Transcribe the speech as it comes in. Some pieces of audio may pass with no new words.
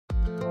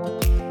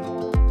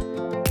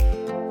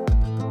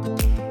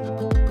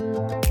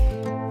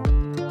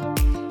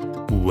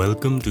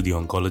Welcome to the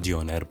Oncology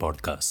on Air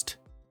podcast.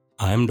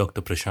 I am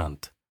Dr.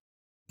 Prashant.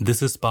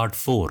 This is part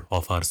 4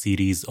 of our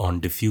series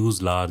on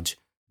diffuse large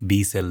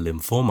B-cell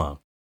lymphoma,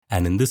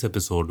 and in this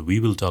episode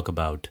we will talk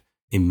about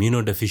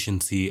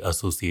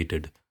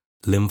immunodeficiency-associated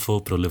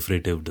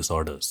lymphoproliferative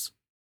disorders.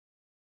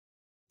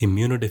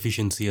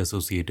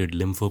 Immunodeficiency-associated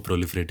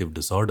lymphoproliferative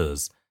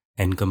disorders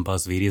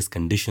encompass various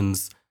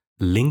conditions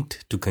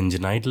linked to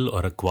congenital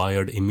or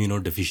acquired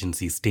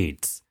immunodeficiency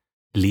states,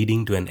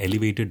 leading to an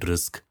elevated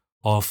risk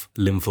of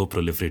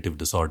lymphoproliferative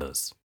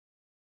disorders.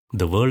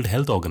 The World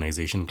Health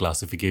Organization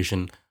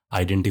classification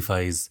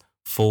identifies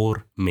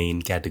 4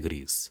 main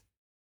categories.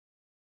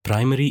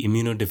 Primary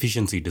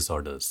immunodeficiency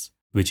disorders,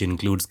 which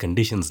includes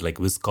conditions like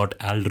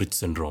Wiskott-Aldrich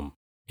syndrome,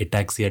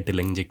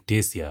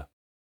 ataxia-telangiectasia,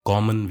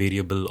 common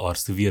variable or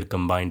severe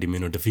combined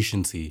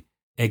immunodeficiency,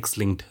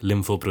 X-linked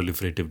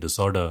lymphoproliferative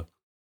disorder,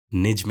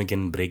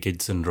 Nijmegen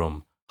breakage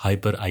syndrome,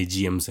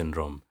 hyper-IgM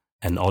syndrome,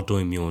 and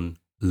autoimmune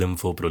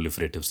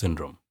lymphoproliferative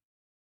syndrome.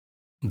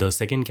 The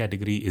second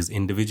category is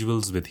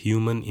individuals with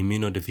human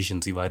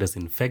immunodeficiency virus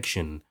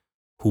infection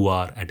who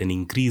are at an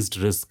increased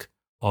risk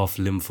of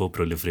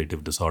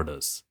lymphoproliferative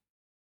disorders.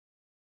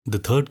 The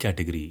third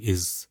category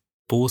is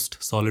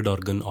post-solid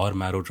organ or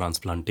marrow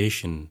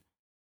transplantation,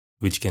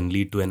 which can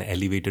lead to an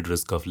elevated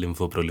risk of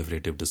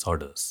lymphoproliferative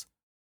disorders.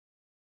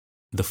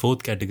 The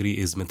fourth category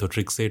is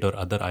methotrexate or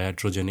other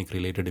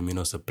iatrogenic-related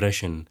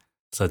immunosuppression,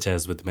 such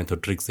as with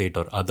methotrexate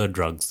or other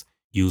drugs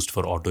used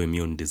for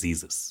autoimmune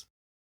diseases.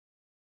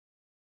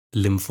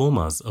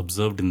 Lymphomas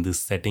observed in this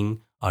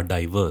setting are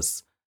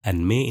diverse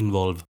and may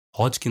involve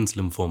Hodgkin's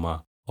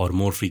lymphoma or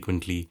more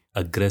frequently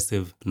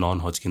aggressive Non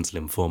Hodgkin's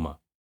lymphoma.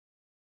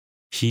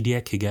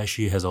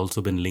 Shidiak-Higashi has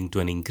also been linked to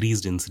an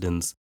increased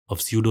incidence of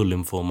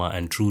pseudolymphoma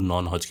and true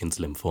Non Hodgkin's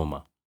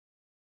lymphoma.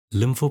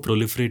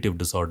 Lymphoproliferative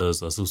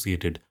disorders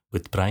associated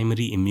with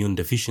primary immune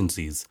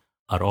deficiencies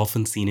are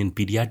often seen in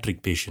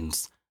pediatric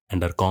patients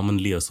and are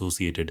commonly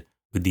associated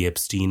with the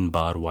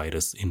Epstein-Barr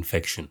virus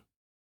infection.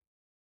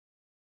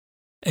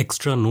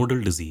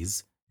 Extranodal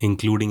disease,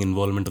 including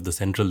involvement of the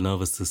central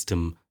nervous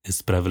system,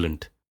 is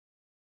prevalent.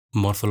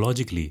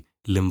 Morphologically,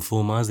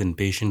 lymphomas in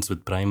patients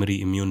with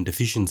primary immune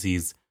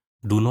deficiencies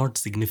do not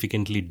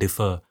significantly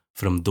differ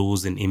from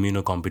those in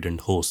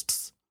immunocompetent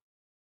hosts.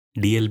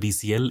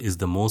 DLBCL is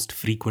the most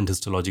frequent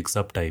histologic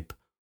subtype,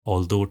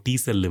 although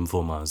T-cell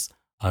lymphomas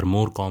are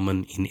more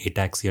common in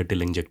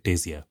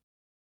ataxia-telangiectasia.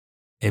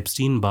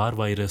 Epstein-Barr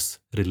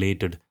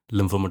virus-related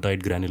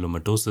lymphomatoid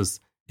granulomatosis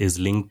is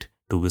linked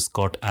to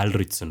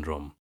Wiskott-Aldrich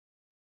syndrome.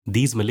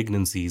 These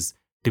malignancies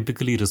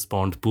typically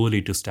respond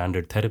poorly to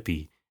standard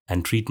therapy,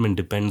 and treatment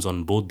depends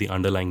on both the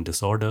underlying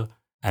disorder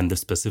and the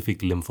specific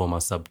lymphoma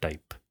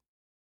subtype.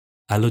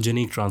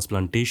 Allogeneic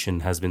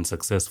transplantation has been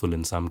successful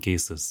in some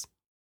cases.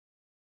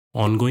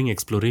 Ongoing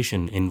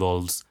exploration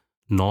involves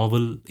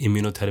novel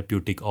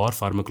immunotherapeutic or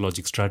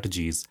pharmacologic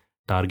strategies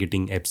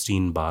targeting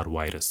Epstein-Barr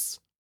virus.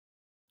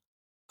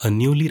 A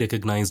newly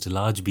recognized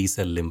large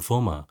B-cell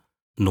lymphoma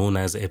known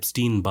as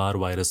Epstein-Barr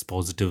virus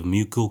positive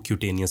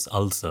mucocutaneous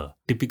ulcer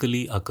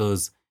typically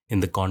occurs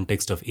in the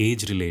context of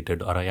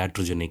age-related or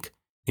iatrogenic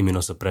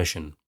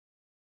immunosuppression.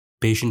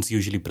 Patients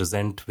usually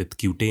present with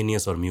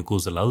cutaneous or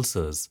mucosal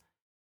ulcers.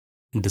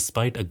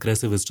 Despite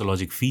aggressive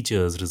histologic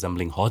features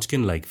resembling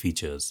Hodgkin-like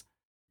features,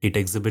 it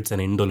exhibits an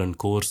indolent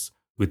course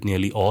with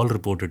nearly all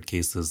reported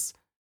cases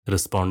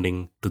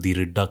responding to the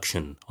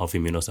reduction of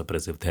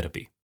immunosuppressive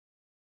therapy.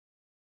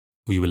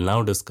 We will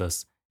now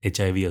discuss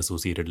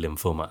HIV-associated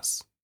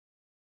lymphomas.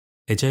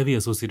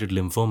 HIV-associated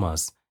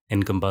lymphomas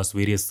encompass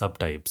various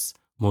subtypes,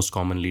 most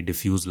commonly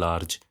diffuse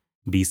large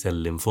B-cell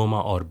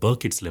lymphoma or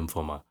Burkitt's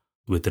lymphoma,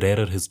 with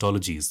rarer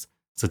histologies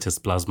such as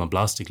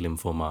plasmablastic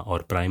lymphoma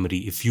or primary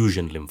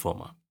effusion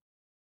lymphoma.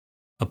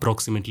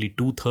 Approximately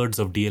 2/3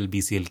 of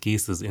DLBCL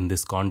cases in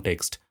this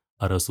context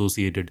are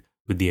associated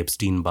with the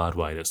Epstein-Barr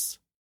virus.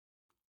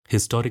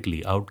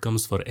 Historically,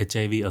 outcomes for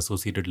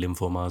HIV-associated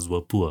lymphomas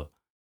were poor,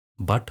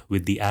 but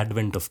with the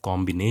advent of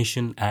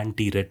combination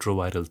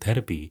antiretroviral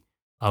therapy,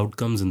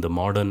 outcomes in the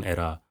modern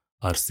era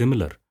are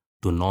similar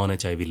to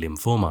non-HIV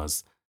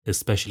lymphomas,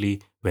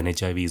 especially when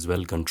HIV is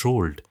well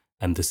controlled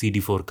and the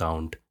CD4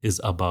 count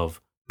is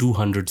above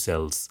 200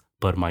 cells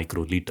per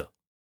microliter.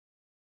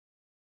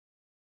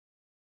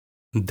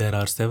 There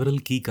are several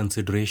key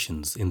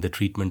considerations in the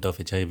treatment of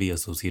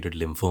HIV-associated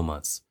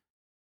lymphomas.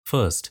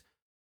 First,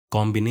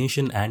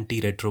 combination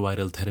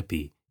antiretroviral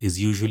therapy is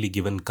usually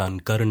given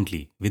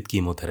concurrently with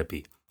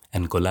chemotherapy,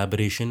 and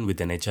collaboration with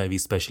an HIV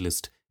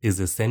specialist is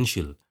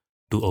essential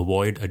to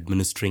avoid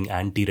administering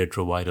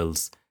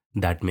antiretrovirals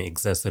that may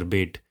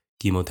exacerbate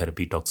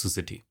chemotherapy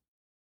toxicity.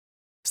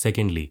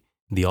 Secondly,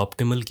 the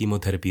optimal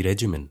chemotherapy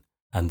regimen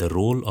and the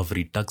role of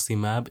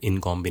rituximab in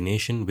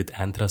combination with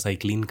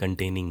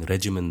anthracycline-containing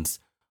regimens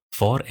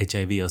for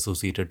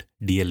HIV-associated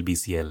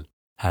DLBCL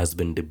has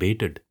been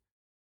debated.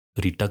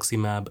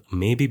 Rituximab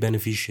may be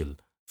beneficial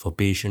for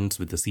patients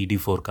with a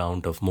CD4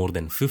 count of more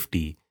than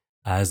 50,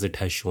 as it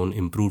has shown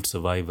improved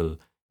survival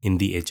in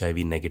the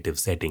HIV-negative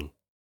setting.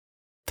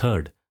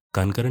 Third,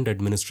 Concurrent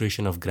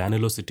administration of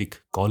granulocytic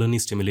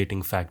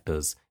colony-stimulating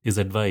factors is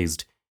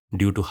advised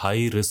due to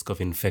high risk of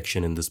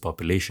infection in this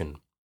population.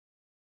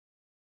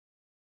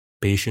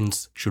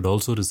 Patients should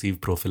also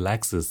receive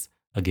prophylaxis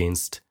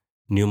against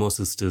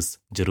Pneumocystis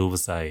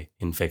jirovecii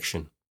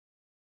infection.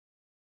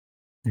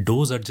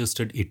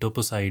 Dose-adjusted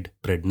etoposide,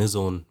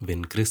 prednisone,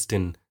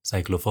 vincristine,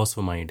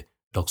 cyclophosphamide,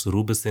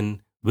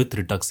 doxorubicin with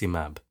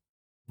rituximab,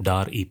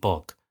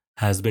 DAR-EPOC,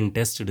 has been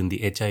tested in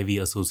the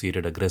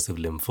HIV-associated aggressive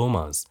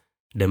lymphomas,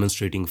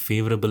 demonstrating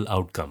favorable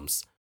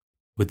outcomes,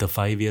 with a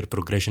 5-year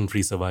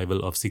progression-free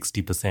survival of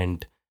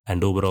 60%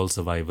 and overall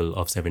survival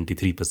of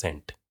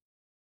 73%.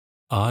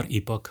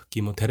 R-EPOC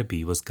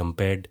chemotherapy was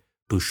compared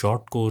to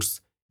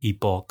short-course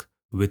EPOC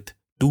with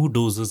 2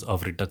 doses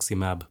of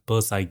rituximab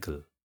per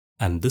cycle,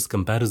 and this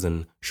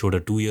comparison showed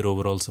a 2-year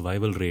overall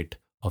survival rate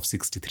of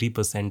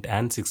 63%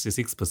 and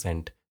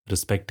 66%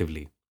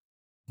 respectively.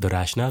 The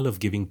rationale of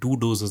giving 2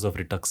 doses of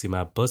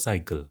rituximab per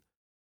cycle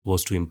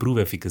was to improve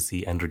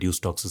efficacy and reduce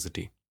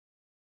toxicity.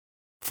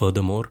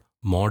 Furthermore,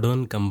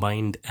 modern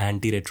combined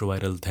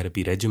antiretroviral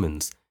therapy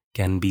regimens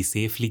can be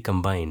safely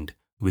combined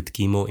with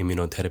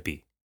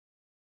chemoimmunotherapy.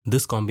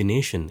 This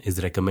combination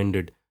is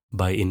recommended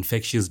by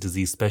infectious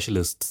disease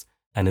specialists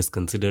and is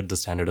considered the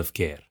standard of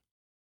care.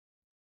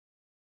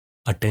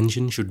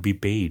 Attention should be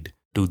paid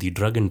to the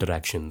drug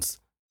interactions,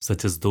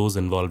 such as those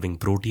involving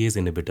protease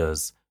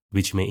inhibitors,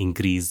 which may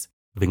increase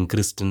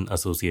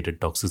vincristine-associated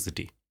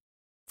toxicity.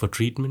 For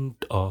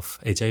treatment of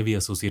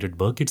HIV-associated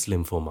Burkitt's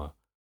lymphoma,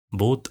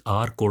 both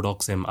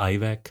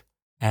R-Codox-M-IVAC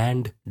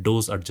and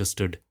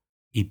dose-adjusted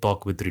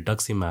EPOC with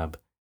rituximab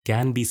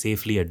can be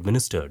safely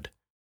administered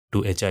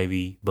to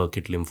HIV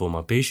Burkitt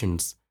lymphoma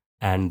patients,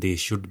 and they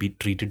should be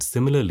treated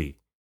similarly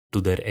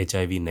to their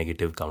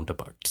HIV-negative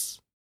counterparts.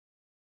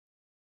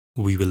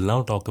 We will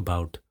now talk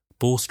about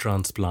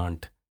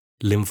post-transplant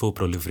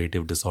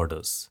lymphoproliferative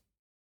disorders.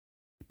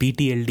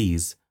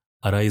 PTLDs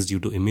arise due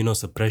to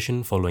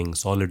immunosuppression following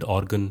solid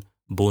organ,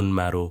 bone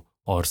marrow,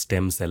 or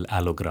stem cell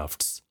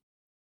allografts.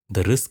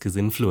 The risk is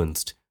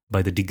influenced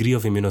by the degree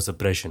of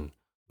immunosuppression,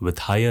 with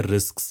higher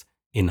risks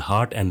in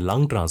heart and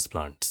lung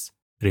transplants,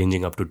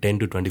 ranging up to 10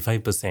 to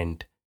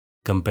 25%,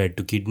 compared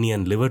to kidney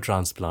and liver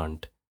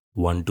transplant,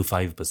 1 to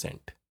 5%.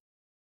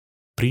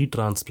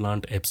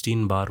 Pre-transplant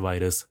Epstein-Barr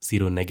virus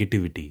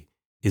seronegativity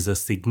is a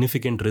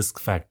significant risk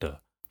factor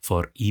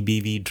for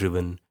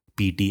EBV-driven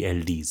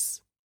PTLDs.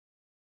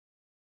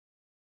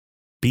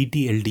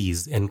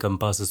 PTLDs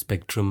encompass a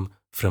spectrum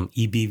from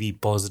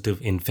EBV-positive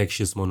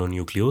infectious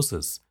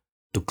mononucleosis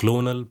to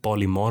clonal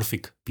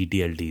polymorphic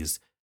PTLDs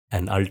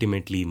and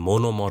ultimately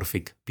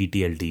monomorphic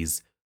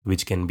PTLDs,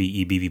 which can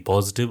be EBV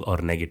positive or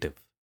negative,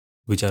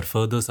 which are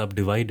further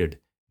subdivided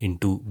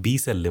into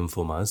B-cell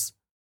lymphomas,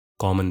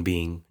 common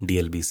being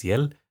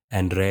DLBCL,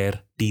 and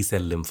rare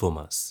T-cell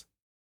lymphomas.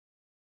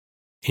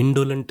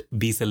 Indolent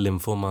B-cell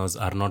lymphomas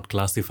are not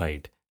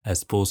classified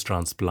as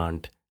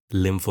post-transplant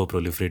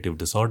lymphoproliferative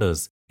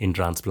disorders in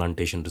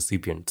transplantation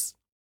recipients.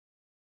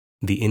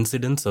 The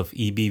incidence of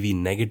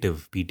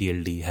EBV-negative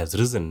PTLD has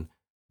risen,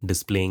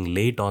 displaying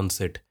late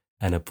onset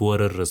and a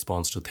poorer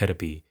response to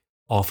therapy,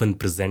 often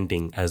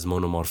presenting as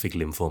monomorphic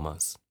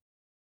lymphomas.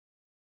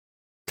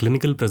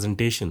 Clinical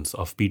presentations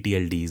of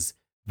PTLDs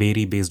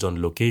vary based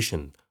on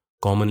location,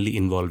 commonly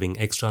involving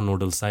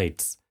extranodal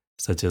sites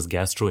such as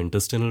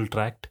gastrointestinal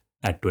tract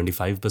at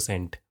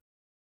 25%,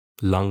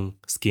 lung,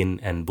 skin,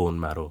 and bone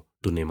marrow,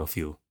 to name a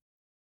few.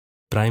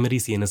 Primary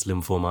CNS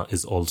lymphoma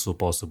is also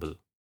possible.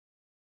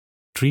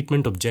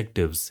 Treatment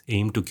objectives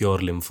aim to cure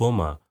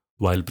lymphoma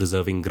while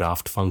preserving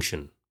graft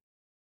function.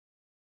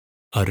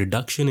 A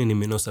reduction in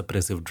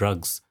immunosuppressive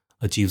drugs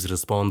achieves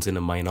response in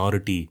a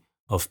minority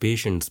of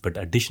patients, but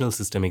additional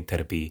systemic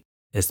therapy,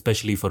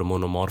 especially for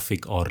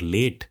monomorphic or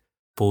late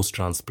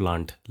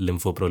post-transplant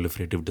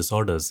lymphoproliferative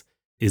disorders,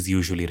 is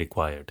usually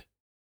required.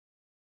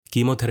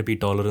 Chemotherapy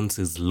tolerance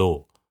is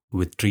low,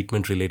 with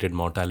treatment-related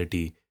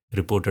mortality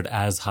reported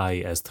as high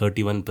as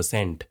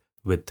 31%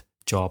 with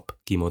CHOP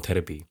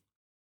chemotherapy.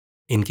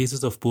 In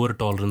cases of poor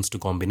tolerance to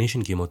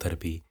combination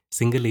chemotherapy,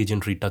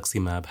 single-agent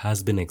rituximab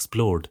has been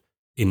explored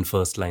in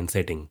first-line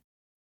setting.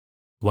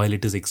 While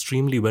it is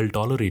extremely well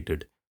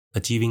tolerated,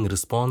 achieving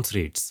response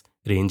rates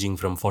ranging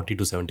from 40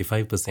 to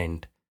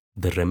 75%,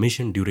 the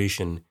remission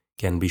duration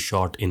can be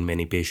short in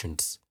many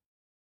patients.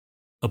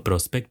 A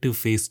prospective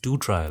phase 2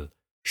 trial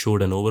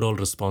showed an overall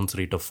response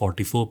rate of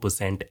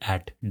 44%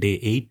 at day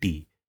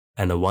 80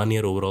 and a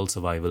 1-year overall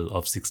survival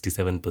of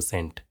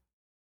 67%.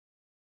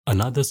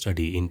 Another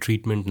study in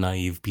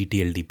treatment-naive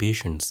PTLD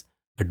patients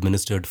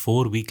administered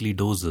 4 weekly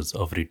doses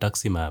of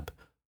rituximab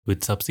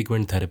with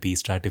subsequent therapy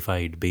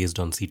stratified based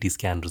on CT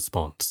scan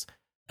response,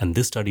 and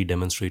this study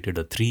demonstrated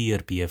a 3-year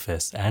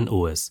PFS and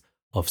OS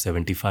of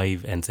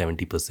 75 and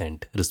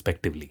 70%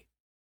 respectively.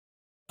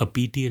 A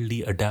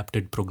PTLD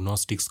adapted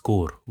prognostic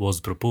score was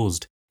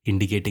proposed,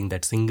 indicating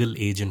that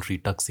single-agent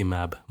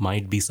rituximab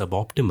might be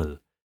suboptimal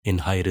in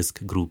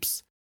high-risk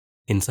groups.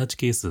 In such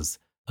cases,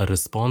 a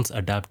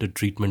response-adapted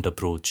treatment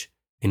approach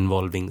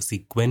involving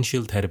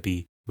sequential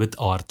therapy with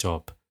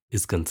R-CHOP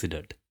is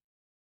considered.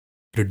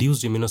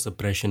 Reduced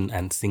immunosuppression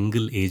and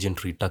single-agent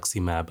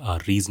rituximab are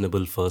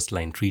reasonable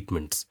first-line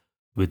treatments,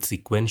 with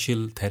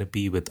sequential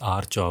therapy with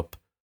R-CHOP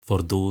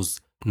for those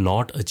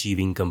not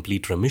achieving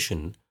complete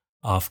remission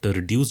after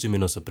reduced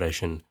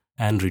immunosuppression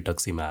and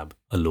rituximab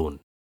alone.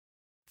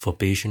 For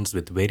patients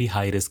with very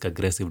high-risk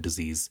aggressive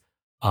disease,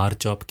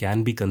 R-CHOP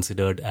can be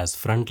considered as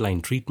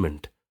frontline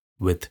treatment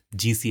with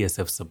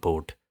GCSF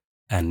support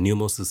and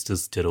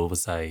pneumocystis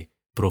jirovecii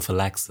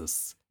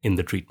prophylaxis in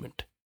the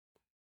treatment.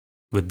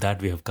 With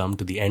that, we have come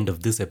to the end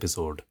of this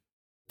episode.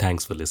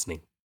 Thanks for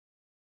listening.